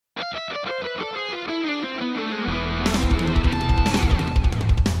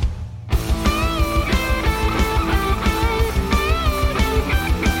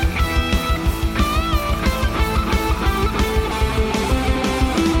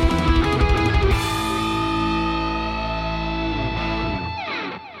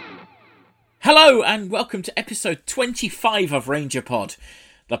Hello and welcome to episode 25 of Ranger Pod,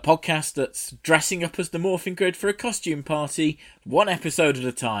 the podcast that's dressing up as the morphing grid for a costume party, one episode at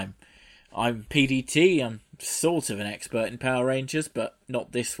a time. I'm PDT, I'm sort of an expert in Power Rangers, but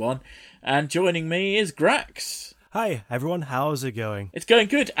not this one. And joining me is Grax. Hi everyone, how's it going? It's going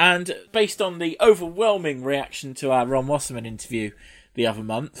good, and based on the overwhelming reaction to our Ron Wasserman interview the other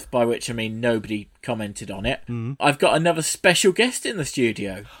month, by which I mean nobody commented on it, I've got another special guest in the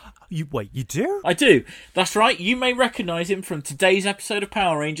studio. You do? I do. That's right, you may recognise him from today's episode of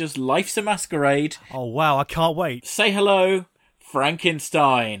Power Rangers, Life's a Masquerade. Oh wow, I can't wait. Say hello,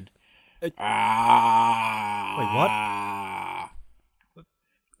 Frankenstein. Wait, what?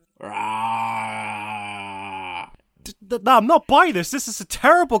 No, I'm not buying this. This is a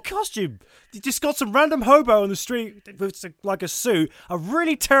terrible costume. You just got some random hobo on the street with like a suit, a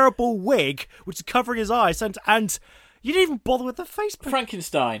really terrible wig, which is covering his eyes, and you didn't even bother with the face paint.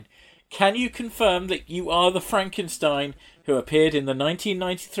 Frankenstein, can you confirm that you are the Frankenstein who appeared in the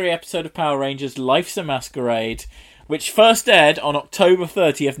 1993 episode of Power Rangers Life's a Masquerade, which first aired on October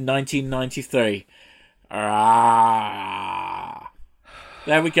 30th, 1993?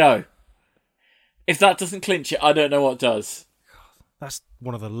 There we go. If that doesn't clinch it, I don't know what does. That's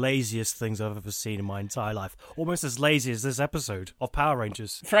one of the laziest things I've ever seen in my entire life. Almost as lazy as this episode of Power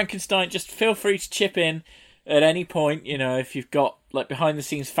Rangers. Frankenstein, just feel free to chip in at any point, you know, if you've got like behind the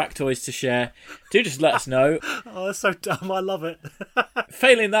scenes factoids to share. Do just let us know. Oh, that's so dumb. I love it.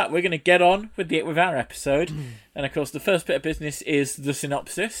 Failing that, we're going to get on with our episode. And of course, the first bit of business is the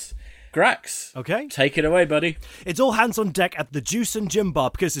synopsis. Grax, okay, take it away, buddy. It's all hands on deck at the Juice and Gym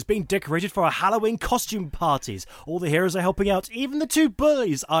Bar because it's being decorated for a Halloween costume parties. All the heroes are helping out. Even the two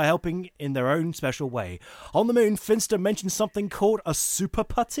bullies are helping in their own special way. On the moon, Finster mentions something called a super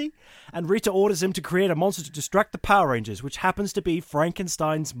putty, and Rita orders him to create a monster to distract the Power Rangers, which happens to be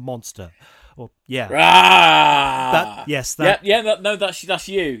Frankenstein's monster. Well, yeah. That's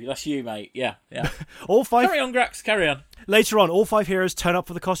you. That's you, mate. Yeah. All five. Carry on, Grax. Carry on. Later on, all five heroes turn up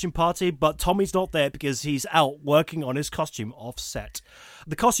for the costume party, but Tommy's not there because he's out working on his costume off-set.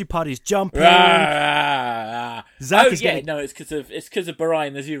 The costume party's jumping. Zach it's because of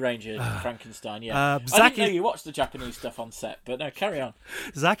Brian the Zoo Ranger, Frankenstein. Yeah, I didn't know you watched the Japanese stuff on set, but no, carry on.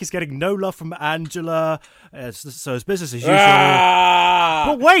 Zach is getting no love from Angela, so it's business as usual.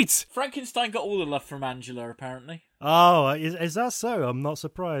 But wait, Frankenstein got all the love from Angela, apparently. Oh, is that so? I'm not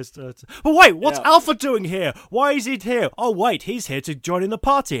surprised. But wait, what's Alpha doing here? Why is he here? Oh, wait, he's here to join in the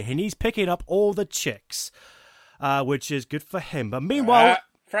party, and he's picking up all the chicks, which is good for him. But meanwhile...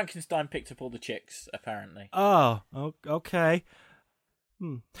 Frankenstein picked up all the chicks, apparently. Oh, okay.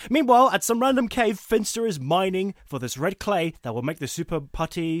 Meanwhile, at some random cave, Finster is mining for this red clay that will make the super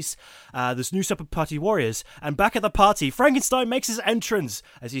putties, this new super putty warriors. And back at the party, Frankenstein makes his entrance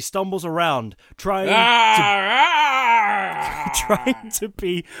as he stumbles around, trying to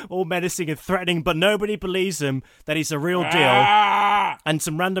be all menacing and threatening, but nobody believes him that he's a real deal. And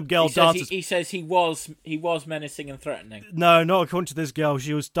some random girl dances. He says he was menacing and threatening. No, not according to this girl.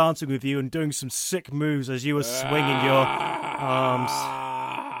 She was dancing with you and doing some sick moves as you were swinging your arms.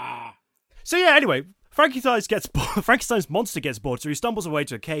 So yeah, anyway, Frankenstein's monster gets bored, so he stumbles away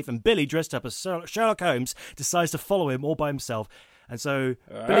to a cave, and Billy, dressed up as Sherlock Holmes, decides to follow him all by himself. And so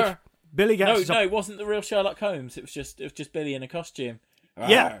Billy gets No, it wasn't the real Sherlock Holmes. It was just Billy in a costume.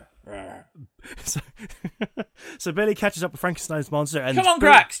 Yeah. So Billy catches up with Frankenstein's monster and... Come on,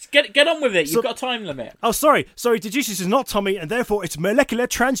 Grax! Get on with it! You've got a time limit. Oh, sorry, Deducius is not Tommy, and therefore it's molecular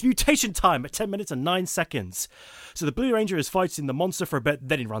transmutation time at 10 minutes and 9 seconds. So the Blue Ranger is fighting the monster for a bit,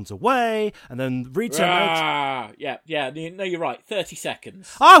 then he runs away, and then Rita... Yeah, no, you're right, 30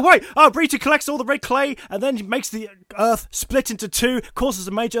 seconds. Rita collects all the red clay, and then makes the Earth split into two, causes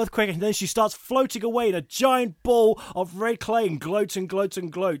a major earthquake, and then she starts floating away in a giant ball of red clay and gloats and gloats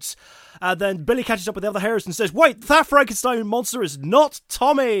and gloats. And then Billy catches up with the other heroes and says, wait, that Frankenstein monster is not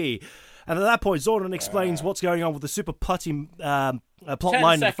Tommy! And at that point, Zordon explains what's going on with the super putty plot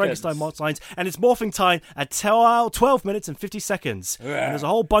line of the Frankenstein monster lines, and it's morphing time at 12 minutes and 50 seconds. And there's a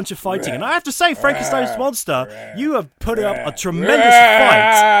whole bunch of fighting. And I have to say, Frankenstein's monster, you have put up a tremendous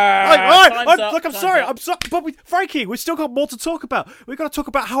fight. Look, I'm sorry. But Frankie, we've still got more to talk about. We've got to talk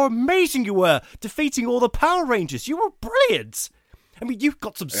about how amazing you were defeating all the Power Rangers. You were brilliant. I mean, you've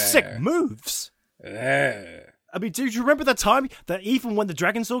got some sick moves. I mean, do you remember that time that even when the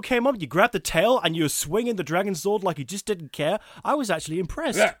Dragon Sword came up, you grabbed the tail and you were swinging the Dragon Sword like you just didn't care? I was actually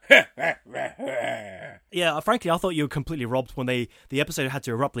impressed. Yeah, frankly, I thought you were completely robbed when the episode had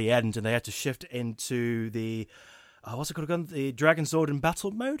to abruptly end and they had to shift into the... what's it called again? The Dragon Sword in battle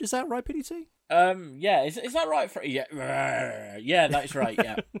mode? Is that right, PDT? Yeah, is that right? Yeah, that's right.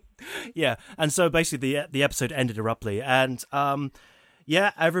 Yeah, Yeah, and so basically the episode ended abruptly, and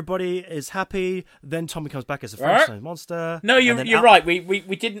yeah, everybody is happy. Then Tommy comes back as a Frankenstein monster. No, you're right. We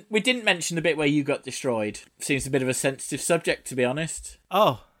didn't mention the bit where you got destroyed. Seems a bit of a sensitive subject, to be honest.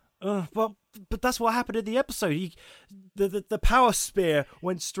 Oh, but that's what happened in the episode. The power spear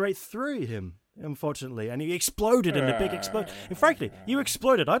went straight through him, unfortunately, and he exploded in a big explosion. And frankly, you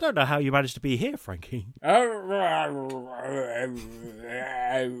exploded. I don't know how you managed to be here, Frankie.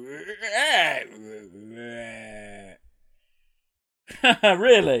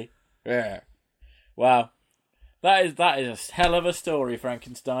 Really? Yeah. Wow. That is a hell of a story,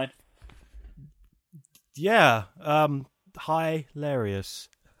 Frankenstein. Yeah. Hilarious.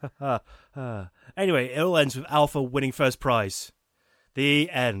 Anyway, it all ends with Alpha winning first prize. The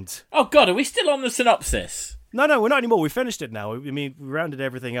end. Oh God, are we still on the synopsis? No, we're not anymore. We finished it now. I mean, we rounded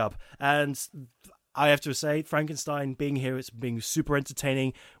everything up, and I have to say, Frankenstein being here, it's being super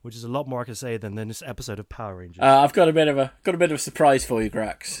entertaining, which is a lot more I can say than this episode of Power Rangers. I've got a bit of a surprise for you,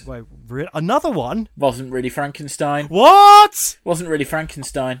 Grax. Wait, another one? Wasn't really Frankenstein. What? Wasn't really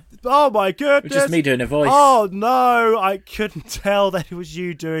Frankenstein. Oh my goodness! It was just me doing a voice. Oh no, I couldn't tell that it was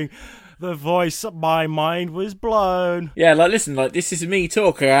you doing the voice. My mind was blown. Yeah, listen, this is me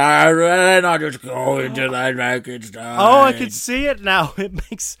talking, and I just go into that Frankenstein. Oh, I can see it now. It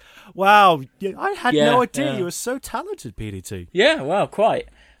makes. Wow, I had no idea you were so talented, PDT. Yeah, well, quite.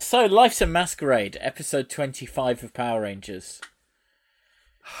 So, Life's a Masquerade, episode 25 of Power Rangers.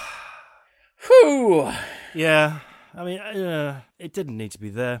 Whew. Yeah, I mean, it didn't need to be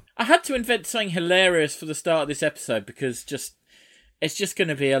there. I had to invent something hilarious for the start of this episode because it's just going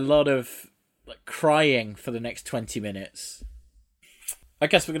to be a lot of crying for the next 20 minutes. I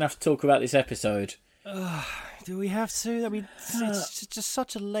guess we're going to have to talk about this episode. Do we have to? I mean, it's just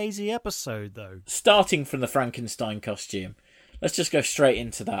such a lazy episode, though. Starting from the Frankenstein costume. Let's just go straight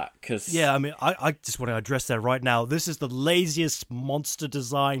into that, because... Yeah, I mean, I just want to address that right now. This is the laziest monster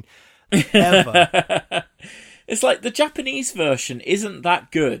design ever. It's like the Japanese version isn't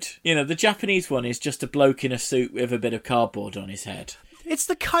that good. You know, the Japanese one is just a bloke in a suit with a bit of cardboard on his head. It's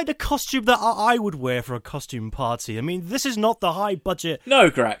the kind of costume that I would wear for a costume party. I mean, this is not the high budget... No,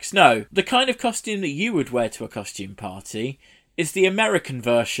 Grax, no. The kind of costume that you would wear to a costume party is the American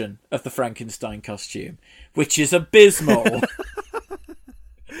version of the Frankenstein costume, which is abysmal.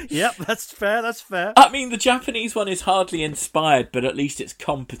 Yep, that's fair. I mean, the Japanese one is hardly inspired, but at least it's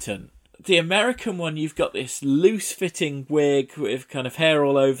competent. The American one, you've got this loose-fitting wig with kind of hair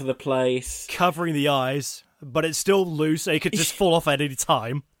all over the place. Covering the eyes, but it's still loose, so it could just fall off at any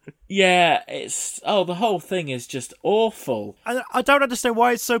time. Yeah, the whole thing is just awful. I don't understand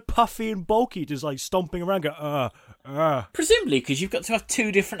why it's so puffy and bulky, just stomping around going, Presumably because you've got to have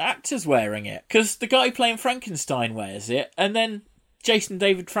two different actors wearing it. Because the guy playing Frankenstein wears it, and then Jason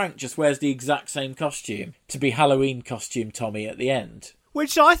David Frank just wears the exact same costume to be Halloween costume Tommy at the end.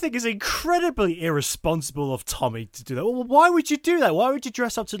 Which I think is incredibly irresponsible of Tommy to do that. Well, why would you do that? Why would you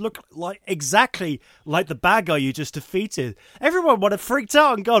dress up to look exactly like the bad guy you just defeated? Everyone would have freaked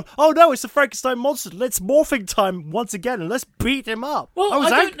out and gone, oh no, it's the Frankenstein monster. Let's morphing time once again and let's beat him up. Well,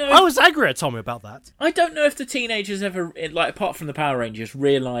 I was angry at Tommy about that. I don't know if the teenagers ever, apart from the Power Rangers,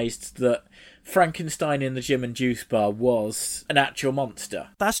 realised that Frankenstein in the gym and juice bar was an actual monster.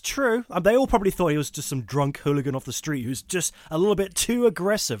 That's true. They all probably thought he was just some drunk hooligan off the street who's just a little bit too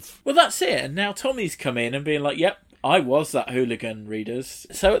aggressive. Well, that's it. And now Tommy's come in and being like, yep, I was that hooligan, readers.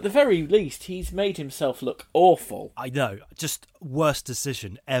 So at the very least, he's made himself look awful. I know. Just worst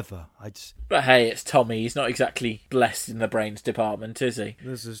decision ever. But hey, it's Tommy. He's not exactly blessed in the brains department, is he?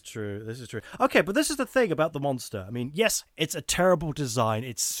 This is true. Okay, but this is the thing about the monster. I mean, yes, it's a terrible design.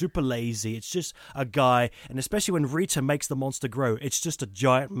 It's super lazy. It's just a guy. And especially when Rita makes the monster grow, it's just a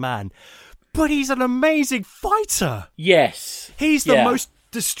giant man. But he's an amazing fighter. Yes. He's the most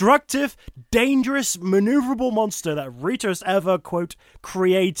destructive, dangerous, maneuverable monster that Rita has ever, quote,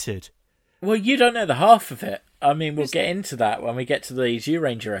 created. Well, you don't know the half of it. I mean, we'll get into that when we get to the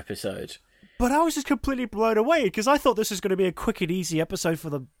Zooranger episode. But I was just completely blown away because I thought this was going to be a quick and easy episode for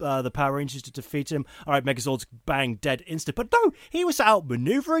the Power Rangers to defeat him. All right, Megazord's bang, dead, instant. But no, he was out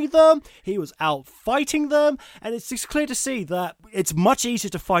maneuvering them. He was out fighting them. And it's just clear to see that it's much easier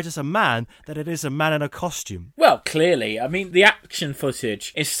to fight as a man than it is a man in a costume. Well, clearly. I mean, the action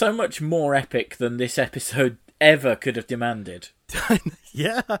footage is so much more epic than this episode ever could have demanded.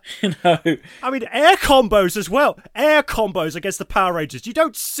 Yeah. You know? I mean, air combos as well. Air combos against the Power Rangers. You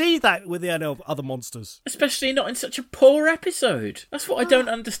don't see that with the other monsters. Especially not in such a poor episode. That's what I don't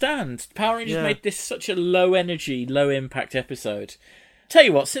understand. Power Rangers made this such a low energy, low impact episode. Tell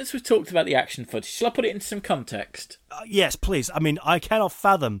you what, since we've talked about the action footage, shall I put it into some context? Yes, please. I mean, I cannot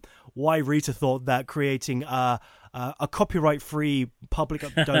fathom why Rita thought that creating a copyright-free public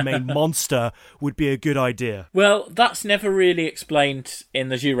domain monster would be a good idea. Well, that's never really explained in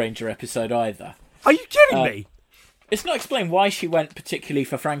the Zoolander episode either. Are you kidding me? It's not explained why she went particularly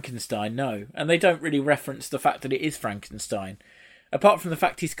for Frankenstein, no. And they don't really reference the fact that it is Frankenstein. Apart from the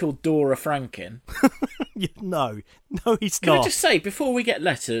fact he's called Dora Franken. No, he's Can not. I just say, before we get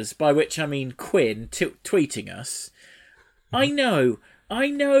letters, by which I mean Quinn tweeting us, I know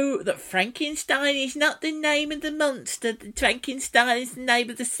that Frankenstein is not the name of the monster. Frankenstein is the name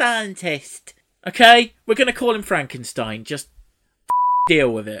of the scientist. Okay? We're going to call him Frankenstein. Just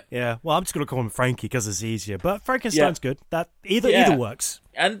deal with it. Yeah, well, I'm just going to call him Frankie because it's easier. But Frankenstein's good. That either works.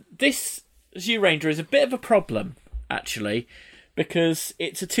 And this Zoolander is a bit of a problem, actually, because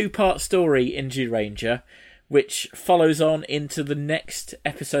it's a 2-part story in Zoolander, which follows on into the next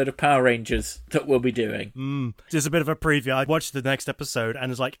episode of Power Rangers that we'll be doing. Just a bit of a preview. I watched the next episode and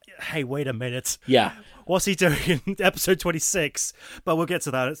was like, hey, wait a minute. Yeah. What's he doing in episode 26? But we'll get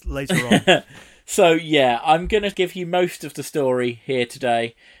to that later on. So, yeah, I'm going to give you most of the story here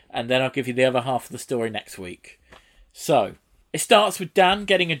today, and then I'll give you the other half of the story next week. So, it starts with Dan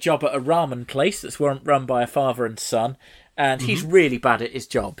getting a job at a ramen place that's run by a father and son, and he's really bad at his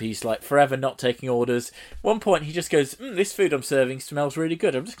job. He's like forever not taking orders. One point he just goes, this food I'm serving smells really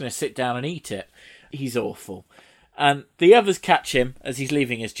good. I'm just going to sit down and eat it. He's awful. And the others catch him as he's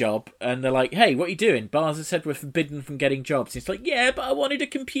leaving his job, and they're like, hey, what are you doing? Barza said we're forbidden from getting jobs. And he's like, yeah, but I wanted a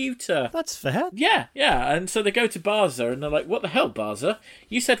computer. That's fair. Yeah. And so they go to Barza, and they're like, what the hell, Barza?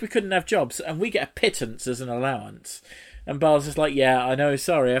 You said we couldn't have jobs, and we get a pittance as an allowance. And Barza's like, yeah, I know,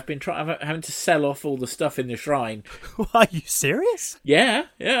 sorry, I've been having to sell off all the stuff in the shrine. Are you serious? Yeah.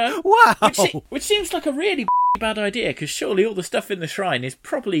 Wow. Which seems like a really bad idea, because surely all the stuff in the shrine is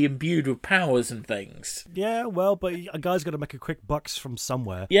probably imbued with powers and things. Yeah, well, but a guy's got to make a quick bucks from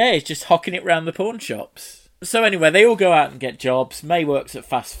somewhere. Yeah, he's just hocking it round the pawn shops. So anyway, they all go out and get jobs. May works at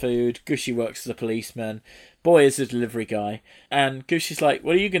fast food. Gushy works as a policeman. Boy is a delivery guy. And Gushy's like,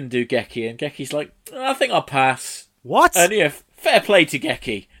 what are you going to do, Geki? And Geki's like, I think I'll pass. What? And yeah, fair play to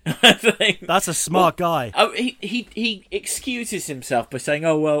Geki. I think. That's a smart guy. Oh, he excuses himself by saying,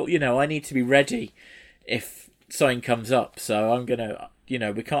 oh, well, I need to be ready if something comes up. So I'm going to,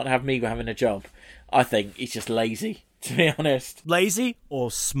 we can't have me having a job. I think he's just lazy, to be honest. Lazy or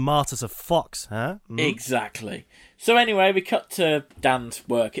smart as a fox, huh? Exactly. So anyway, we cut to Dan's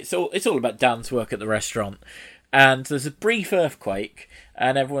work. It's all about Dan's work at the restaurant. And there's a brief earthquake,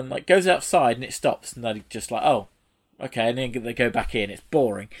 and everyone goes outside and it stops, and they're just like, oh, okay, and then they go back in. It's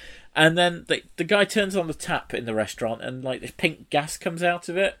boring. And then the guy turns on the tap in the restaurant, and this pink gas comes out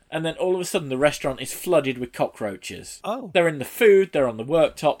of it. And then all of a sudden, the restaurant is flooded with cockroaches. Oh. They're in the food, they're on the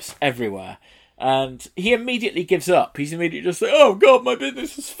worktops, everywhere. And he immediately gives up. He's immediately just like, oh God, my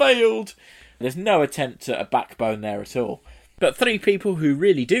business has failed. There's no attempt at a backbone there at all. But 3 people who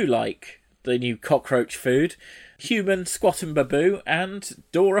really do like the new cockroach food: Human, Squat and Baboo, and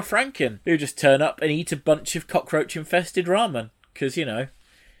Dora Franken, who just turn up and eat a bunch of cockroach-infested ramen. Because,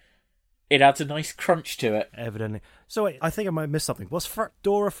 it adds a nice crunch to it. Evidently. So wait, I think I might miss something. Was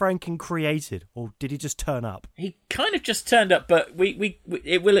Dora Franken created, or did he just turn up? He kind of just turned up, but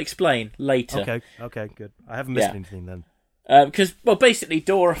it will explain later. Okay, good. I haven't missed anything then. Because, basically,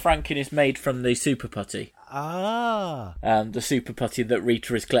 Dora Franken is made from the Super Putty. Ah. The Super Putty that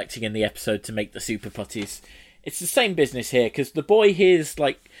Rita is collecting in the episode to make the Super Putties. It's the same business here, because the boy hears,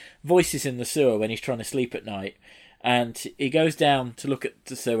 voices in the sewer when he's trying to sleep at night. And he goes down to look at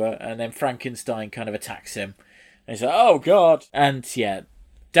the sewer, and then Frankenstein kind of attacks him. And he's like, oh, God. And, yeah,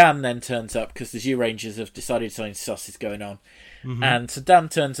 Dan then turns up, because the Zoo Rangers have decided something sus is going on. Mm-hmm. And so Dan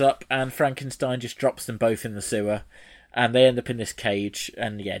turns up, and Frankenstein just drops them both in the sewer. And they end up in this cage.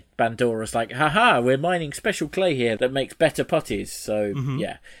 And, yeah, Bandora's like, haha, we're mining special clay here that makes better putties. So,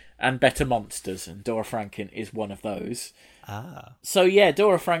 yeah. And better monsters. And Dora Franken is one of those. Ah. So, yeah,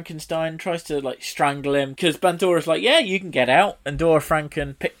 Dora Frankenstein tries to, strangle him. Because Bandora's like, yeah, you can get out. And Dora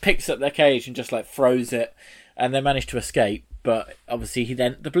Franken picks up their cage and just, throws it. And they manage to escape. But obviously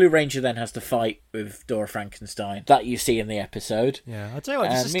the Blue Ranger then has to fight with Dora Frankenstein. That you see in the episode. Yeah, I'll tell you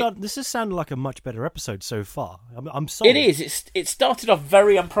what, this has sounded like a much better episode so far. I'm sorry. It is. It started off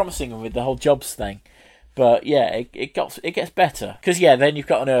very unpromising with the whole jobs thing. But yeah, it gets better. Because then you've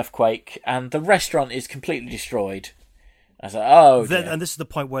got an earthquake and the restaurant is completely destroyed. I was like, oh, and this is the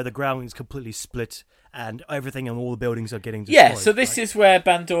point where the ground is completely split and everything and all the buildings are getting destroyed. Yeah, so this is where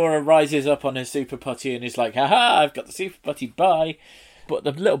Bandora rises up on his Super Putty and is like, haha, I've got the Super Putty, bye. But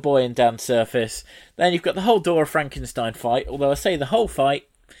the little boy in down surface. Then you've got the whole Dora Frankenstein fight. Although I say the whole fight,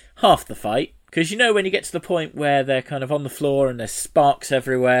 half the fight. Because you know when you get to the point where they're kind of on the floor and there's sparks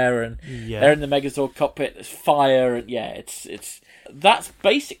everywhere and they're in the Megazord cockpit, there's fire and it's that's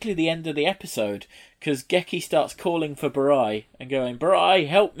basically the end of the episode. Because Geki starts calling for Barai and going, Barai,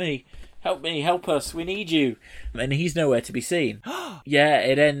 help me, help us, we need you. And he's nowhere to be seen. Yeah,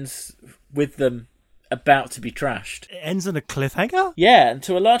 it ends with them about to be trashed. It ends on a cliffhanger? Yeah, and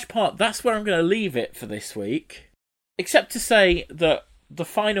to a large part, that's where I'm going to leave it for this week. Except to say that the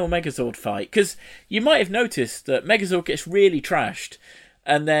final Megazord fight, because you might have noticed that Megazord gets really trashed,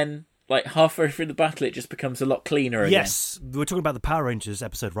 and then like halfway through the battle it just becomes a lot cleaner again. Yes, we were talking about the Power Rangers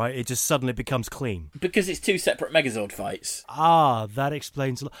episode, right? It just suddenly becomes clean. Because it's two separate Megazord fights. Ah, that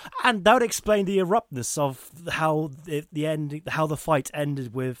explains a lot. And that would explain the eruptness of how the fight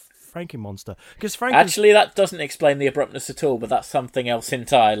ended with Frankenmonster. Because Actually, that doesn't explain the abruptness at all, but that's something else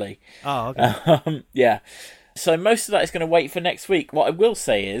entirely. Oh, okay. Yeah. So most of that is going to wait for next week. What I will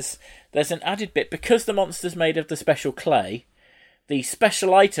say is there's an added bit, because the monster's made of the special clay, the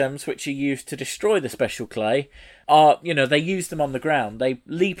special items which are used to destroy the special clay are, they use them on the ground. They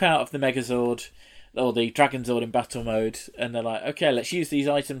leap out of the Megazord or the Dragonzord in battle mode and they're like, okay, let's use these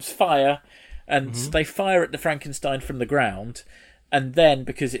items, fire, and they fire at the Frankenstein from the ground, and then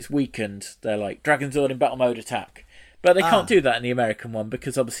because it's weakened, they're like, Dragonzord in battle mode, attack. But they can't do that in the American one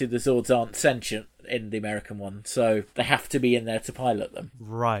because obviously the Zords aren't sentient in the American one, so they have to be in there to pilot them.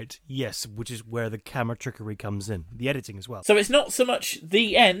 Right, yes, which is where the camera trickery comes in. The editing as well. So it's not so much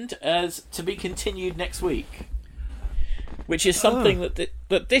the end as to be continued next week, which is something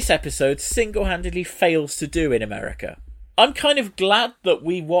that this episode single-handedly fails to do in America. I'm kind of glad that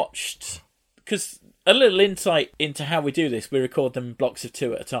we watched, because a little insight into how we do this, we record them in blocks of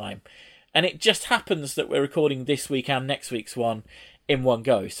 2 at a time. And it just happens that we're recording this week and next week's one in one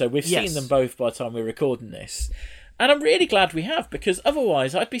go. So we've seen them both by the time we're recording this. And I'm really glad we have, because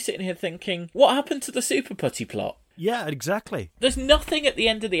otherwise I'd be sitting here thinking, what happened to the Super Putty plot? Yeah, exactly. There's nothing at the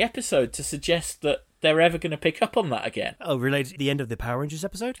end of the episode to suggest that they're ever going to pick up on that again. Oh, related to the end of the Power Rangers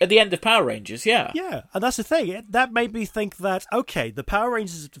episode? At the end of Power Rangers, yeah. Yeah, and that's the thing. That made me think that, okay, the Power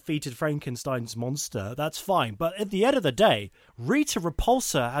Rangers have defeated Frankenstein's monster, that's fine. But at the end of the day, Rita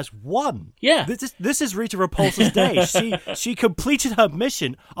Repulsa has won. Yeah. This is Rita Repulsa's day. She completed her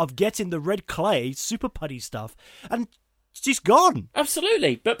mission of getting the red clay, Super Putty stuff, and she's gone.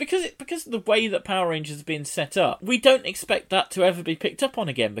 Absolutely, but because of the way that Power Rangers have been set up, we don't expect that to ever be picked up on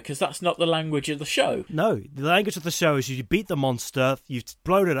again, because that's not the language of the show. No, the language of the show is you beat the monster, you've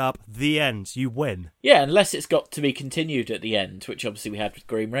blown it up, the end, you win. Yeah, unless it's got to be continued at the end, which obviously we had with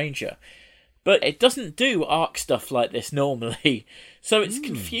Green Ranger. But it doesn't do arc stuff like this normally, so it's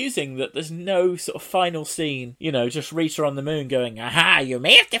confusing that there's no sort of final scene, just Rita on the moon going, aha, you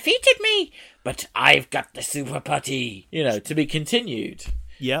may have defeated me, but I've got the Super Putty, to be continued.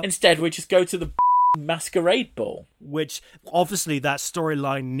 Yeah. Instead, we just go to the Masquerade Ball. Which, obviously, that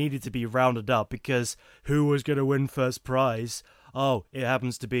storyline needed to be rounded up, because who was going to win first prize? Oh, it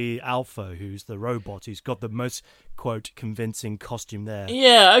happens to be Alpha, who's the robot, who's got the most, quote, convincing costume there.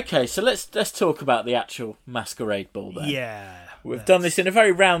 Yeah, okay, so let's talk about the actual Masquerade Ball then. Yeah. We've done this in a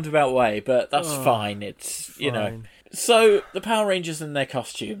very roundabout way, but that's fine. It's, fine. So, the Power Rangers and their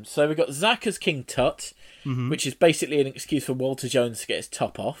costumes. So we've got Zack as King Tut, which is basically an excuse for Walter Jones to get his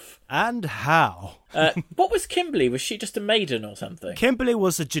top off. And how? What was Kimberly? Was she just a maiden or something? Kimberly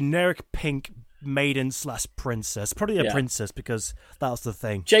was a generic pink maiden/princess. Probably a princess, because that was the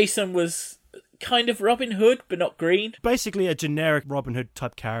thing. Jason was kind of Robin Hood, but not green. Basically a generic Robin Hood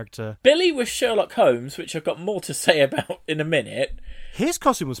type character. Billy was Sherlock Holmes, which I've got more to say about in a minute. His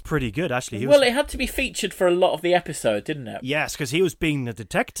costume was pretty good, actually. It had to be featured for a lot of the episode, didn't it? Yes, because he was being a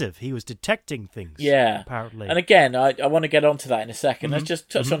detective. He was detecting things. Yeah. Apparently. And again, I want to get onto that in a second. Let's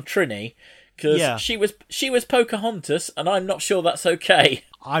just touch on Trini, because she was Pocahontas, and I'm not sure that's okay.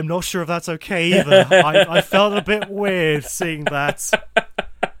 I'm not sure if that's okay either. I felt a bit weird seeing that.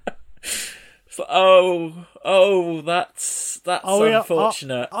 That's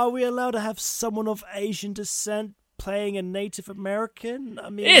unfortunate. Are we allowed to have someone of Asian descent playing a Native American? I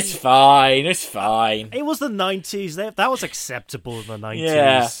mean, it's fine. It was the 90s. That was acceptable in the 90s.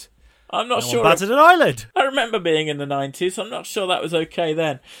 Yeah. I'm not sure. Battered an island. I remember being in the 90s. I'm not sure that was okay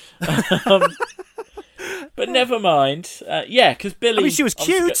then. But never mind. Because Billy... I mean, she was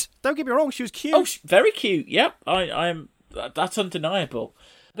cute. Don't get me wrong, she was cute. Oh, very cute. Yep, I am. That's undeniable.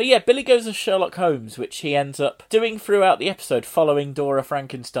 But yeah, Billy goes as Sherlock Holmes, which he ends up doing throughout the episode, following Dora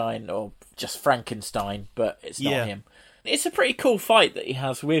Frankenstein, or just Frankenstein, but it's not him. It's a pretty cool fight that he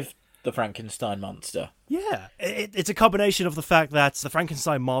has with the Frankenstein monster. Yeah, it's a combination of the fact that the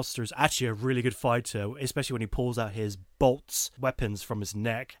Frankenstein monster is actually a really good fighter, especially when he pulls out his bolts, weapons from his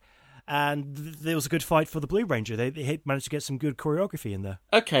neck. And there was a good fight for the Blue Ranger. They managed to get some good choreography in there.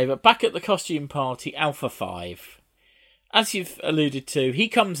 Okay, but back at the costume party, Alpha 5. As you've alluded to, he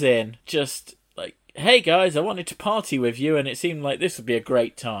comes in just like, hey guys, I wanted to party with you and it seemed like this would be a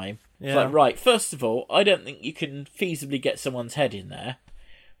great time. Yeah. It's like, right, first of all, I don't think you can feasibly get someone's head in there.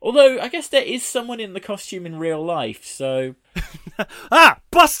 Although, I guess there is someone in the costume in real life, so...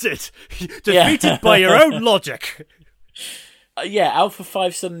 Busted! Defeated by your own logic! Yeah, Alpha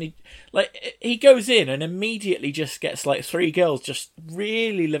 5 suddenly... Like, he goes in and immediately just gets, like, 3 girls just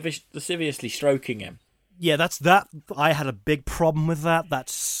really lasciviously stroking him. Yeah, that's that. I had a big problem with that.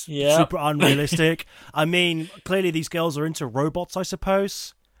 That's super unrealistic. I mean, clearly these girls are into robots, I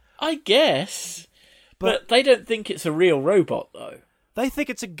suppose. I guess. But they don't think it's a real robot, though. They think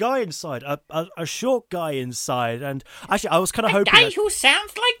it's a guy inside, a short guy inside, and actually I was kind of hoping... A guy who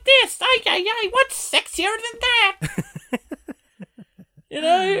sounds like this! Ay, what's sexier than that? You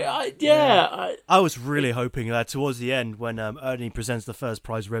know, I was really hoping that towards the end, when Ernie presents the first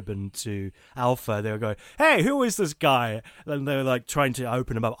prize ribbon to Alpha, they were going, hey, who is this guy? And they were like trying to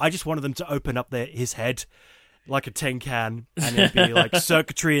open him up. I just wanted them to open up his head like a tin can, and it'd be like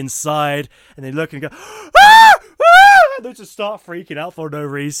circuitry inside, and they look and go, ah! And they just start freaking out for no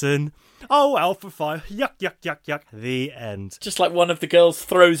reason. Oh, Alpha 5, yuck, yuck, yuck, yuck. The end. Just like one of the girls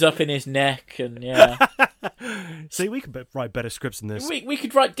throws up in his neck, and yeah. See, we could write better scripts than this. We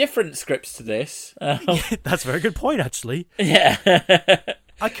could write different scripts to this. Yeah, that's a very good point, actually. Yeah.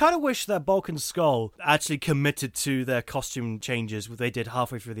 I kind of wish that Bulk and Skull actually committed to their costume changes, what they did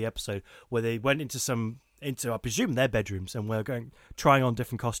halfway through the episode, where they went into I presume, their bedrooms, and we're trying on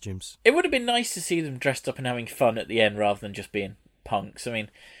different costumes. It would have been nice to see them dressed up and having fun at the end rather than just being punks. I mean,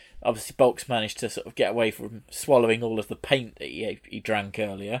 obviously Bulk's managed to sort of get away from swallowing all of the paint that he drank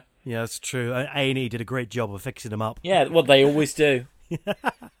earlier. Yeah, that's true. A&E did a great job of fixing him up. Yeah, well, they always do.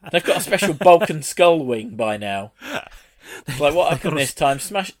 They've got a special Bulk and Skull wing by now. It's like, what happened this time?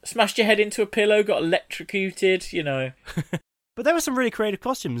 Smashed your head into a pillow, got electrocuted, you know. But there were some really creative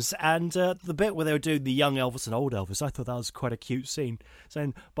costumes, and the bit where they were doing the young Elvis and old Elvis, I thought that was quite a cute scene.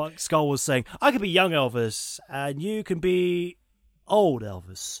 But Skull was saying, I can be young Elvis, and you can be old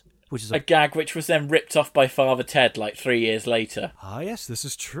Elvis. Which is a gag which was then ripped off by Father Ted like 3 years later. Ah, yes, this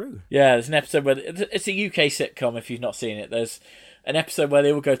is true. Yeah, there's an episode where... It's a UK sitcom, if you've not seen it. There's an episode where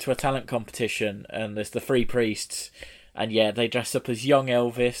they all go to a talent competition, and there's the 3 priests, and yeah, they dress up as young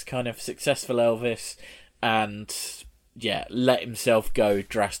Elvis, kind of successful Elvis, and... yeah, let himself go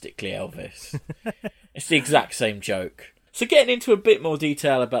drastically, Elvis. It's the exact same joke. So getting into a bit more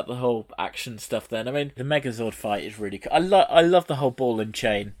detail about the whole action stuff then, I mean, the Megazord fight is really cool. I love the whole ball and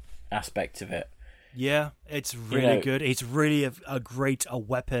chain aspect of it. Yeah, it's really good. It's really a great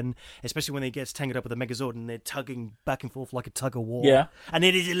weapon, especially when he gets tangled up with the Megazord and they're tugging back and forth like a tug of war. Yeah. And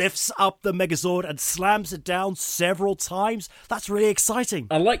then he lifts up the Megazord and slams it down several times. That's really exciting.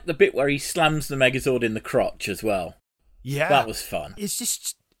 I like the bit where he slams the Megazord in the crotch as well. Yeah. That was fun. It's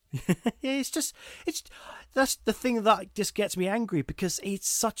just... that's the thing that just gets me angry, because he's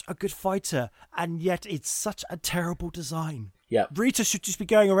such a good fighter, and yet it's such a terrible design. Yeah. Rita should just be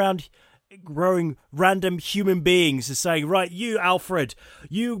going around growing random human beings and saying, right, you, Alfred,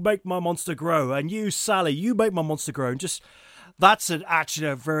 you make my monster grow, and you, Sally, you make my monster grow, and just... That's actually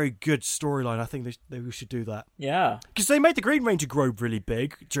a very good storyline. I think they should do that. Yeah. Because they made the Green Ranger grow really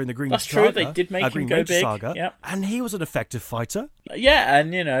big during the Green That's Saga. true, they did make him Green go Ranger big. Saga, yep. And he was an effective fighter. Yeah,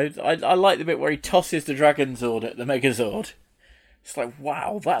 and, you know, I like the bit where he tosses the Dragon Zord at the Megazord. It's like,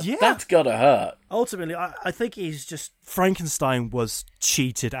 wow, that's gotta hurt. Ultimately, I think he's just... Frankenstein was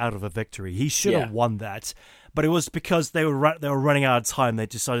cheated out of a victory. He should have won that. But it was because they were running out of time. They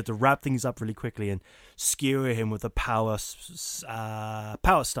decided to wrap things up really quickly and skewer him with a power staff.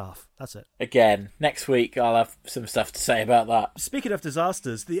 That's it. Again, next week I'll have some stuff to say about that. Speaking of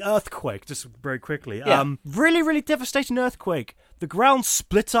disasters, the earthquake, just very quickly. Yeah. Really, really devastating earthquake. The ground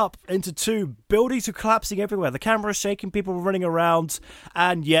split up into 2. Buildings were collapsing everywhere. The camera was shaking. People were running around.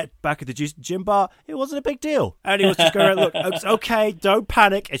 And yet, back at the gym bar, it wasn't a big deal. And he was just going, look, it's okay. Don't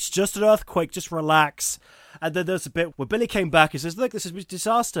panic. It's just an earthquake. Just relax. And then there's a bit where Billy came back and says, look, this is a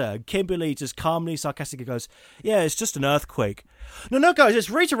disaster. And Kimberly just calmly, sarcastically goes, yeah, it's just an earthquake. No, guys,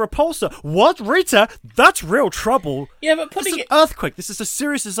 it's Rita Repulsa. What? Rita? That's real trouble. Yeah, but this is an earthquake. This is a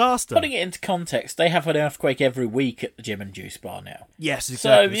serious disaster. Putting it into context, they have an earthquake every week at the Gym and Juice Bar now. Yes,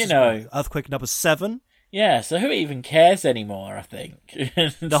 exactly. So, you know... Earthquake number 7. Yeah, so who even cares anymore, I think?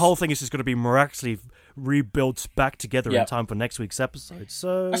 The whole thing is just going to be miraculously rebuilt back together in time for next week's episode.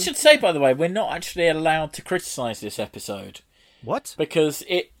 So I should say, by the way, we're not actually allowed to criticise this episode. What? Because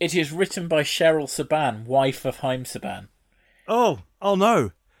it is written by Cheryl Saban, wife of Haim Saban. Oh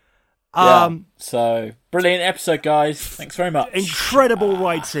no. So, brilliant episode, guys. Thanks very much. Incredible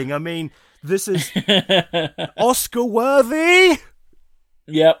writing. I mean, this is Oscar-worthy.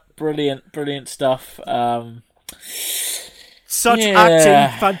 Yep, brilliant stuff. Such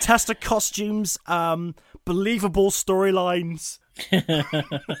acting, fantastic costumes, believable storylines.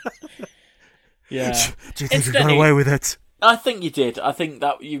 Yeah. Do you think you got away with it? I think you did. I think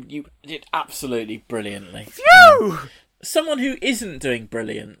that you did absolutely brilliantly. Phew! Someone who isn't doing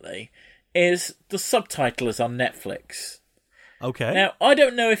brilliantly is the subtitlers on Netflix. Okay. Now, I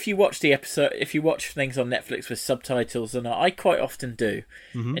don't know if you watch things on Netflix with subtitles or not. I quite often do.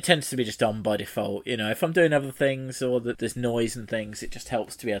 Mm-hmm. It tends to be just on by default. You know, if I'm doing other things or that there's noise and things, it just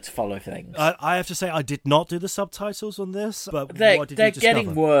helps to be able to follow things. I have to say, I did not do the subtitles on this, but they're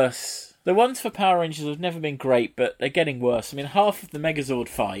getting worse. The ones for Power Rangers have never been great, but they're getting worse. I mean, half of the Megazord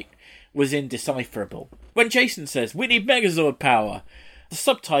fight was indecipherable. When Jason says, "We need Megazord power," the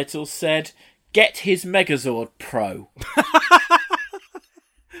subtitles said, "Get his Megazord Pro."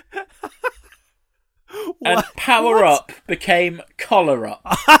 And power up became collar up.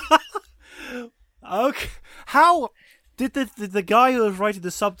 Okay. How did the guy who was writing the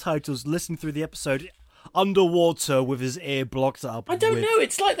subtitles listen through the episode underwater with his ear blocked up? I don't know.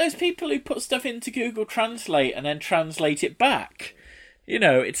 It's like those people who put stuff into Google Translate and then translate it back. You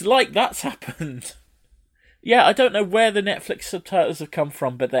know, it's like that's happened. Yeah, I don't know where the Netflix subtitles have come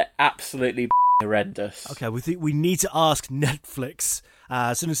from, but they're absolutely horrendous. Okay, we think we need to ask Netflix.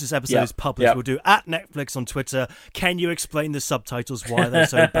 As soon as this episode is published, we'll do @Netflix on Twitter. Can you explain the subtitles, why they're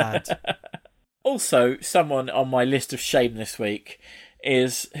so bad? Also, someone on my list of shame this week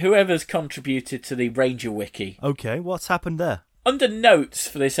is whoever's contributed to the Ranger Wiki. Okay, what's happened there? Under notes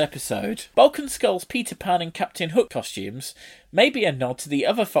for this episode, Bulk and Skull's Peter Pan and Captain Hook costumes may be a nod to the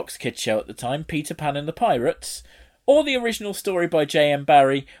other Fox Kids show at the time, Peter Pan and the Pirates, or the original story by J.M.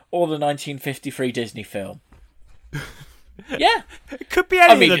 Barrie, or the 1953 Disney film. Yeah. It could be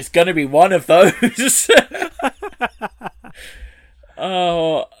any I mean, it's going to be one of those.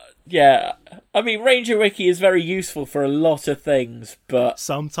 Oh, yeah. I mean, Ranger Wiki is very useful for a lot of things, but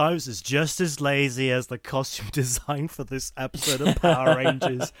sometimes it's just as lazy as the costume design for this episode of Power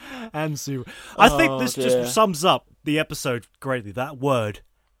Rangers and Super. I think this just sums up the episode greatly. That word,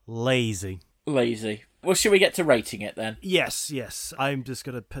 lazy. Lazy. Well, should we get to rating it then? Yes. I'm just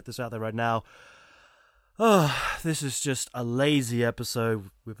going to put this out there right now. This is just a lazy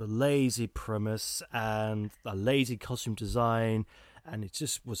episode with a lazy premise and a lazy costume design, and it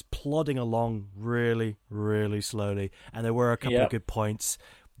just was plodding along really, really slowly. And there were a couple of good points.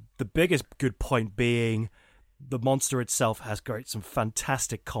 The biggest good point being the monster itself has some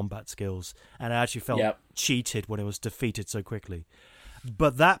fantastic combat skills, and I actually felt cheated when it was defeated so quickly.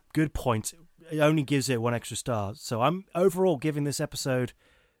 But that good point, it only gives it 1 extra star. So I'm overall giving this episode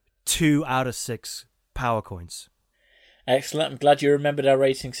 2 out of 6 power coins. Excellent. I'm glad you remembered our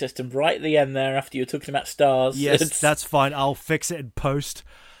rating system right at the end there after you were talking about stars. Yes, that's fine. I'll fix it in post.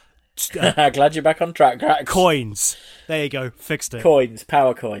 Glad you're back on track, Grax. Coins. There you go. Fixed it. Coins.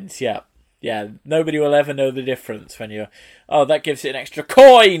 Power coins. Yeah. Yeah. Nobody will ever know the difference when you're... Oh, that gives it an extra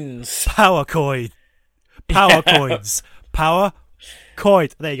coins. Power coin. Power coins. Power coin.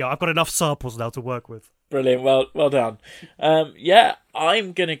 There you go. I've got enough samples now to work with. Brilliant. Well done. Yeah,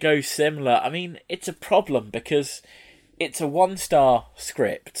 I'm going to go similar. I mean, it's a problem because it's a 1-star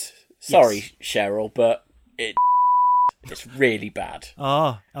script. Sorry, Cheryl, but it's really bad.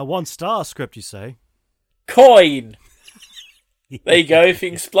 A 1-star script, you say? Coin! There you go, if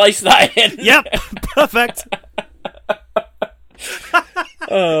you can splice that in. Yep, perfect.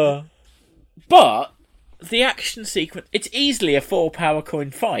 But the action sequence, it's easily a 4 power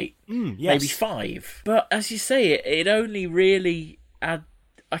coin fight. Yes. Maybe 5. But as you say, it only really... I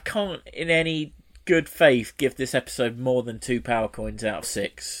can't, in any good faith, give this episode more than 2 power coins out of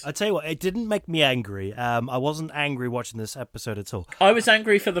 6. I tell you what, it didn't make me angry. I wasn't angry watching this episode at all. I was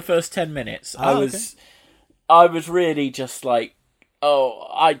angry for the first 10 minutes. Okay. I was really just like,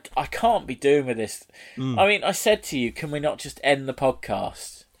 I can't be doing with this. I mean, I said to you, can we not just end the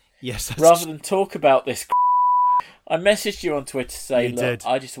podcast? Yes. Rather than talk about this. I messaged you on Twitter to say, look,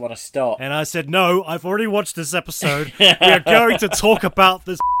 I just want to stop. And I said, no, I've already watched this episode. We are going to talk about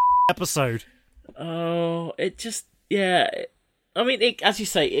this episode. Oh, it just, I mean, as you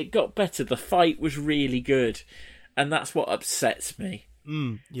say, it got better. The fight was really good. And that's what upsets me.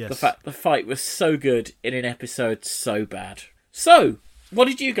 Yes. The fact the fight was so good in an episode so bad. So, What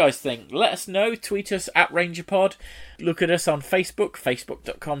did you guys think? Let us know. Tweet us at RangerPod. Look at us on Facebook,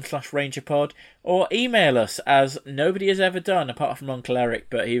 facebook.com/RangerPod. Or email us, as nobody has ever done, apart from Uncle Eric,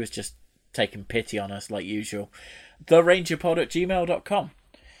 but he was just taking pity on us like usual. TheRangerPod@gmail.com.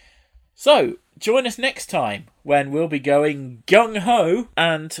 So, join us next time when we'll be going gung-ho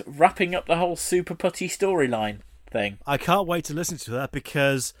and wrapping up the whole Super Putty storyline thing. I can't wait to listen to that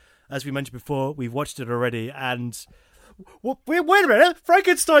because, as we mentioned before, we've watched it already and... Wait a minute!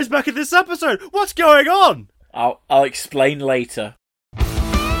 Frankenstein's back in this episode! What's going on? I'll explain later.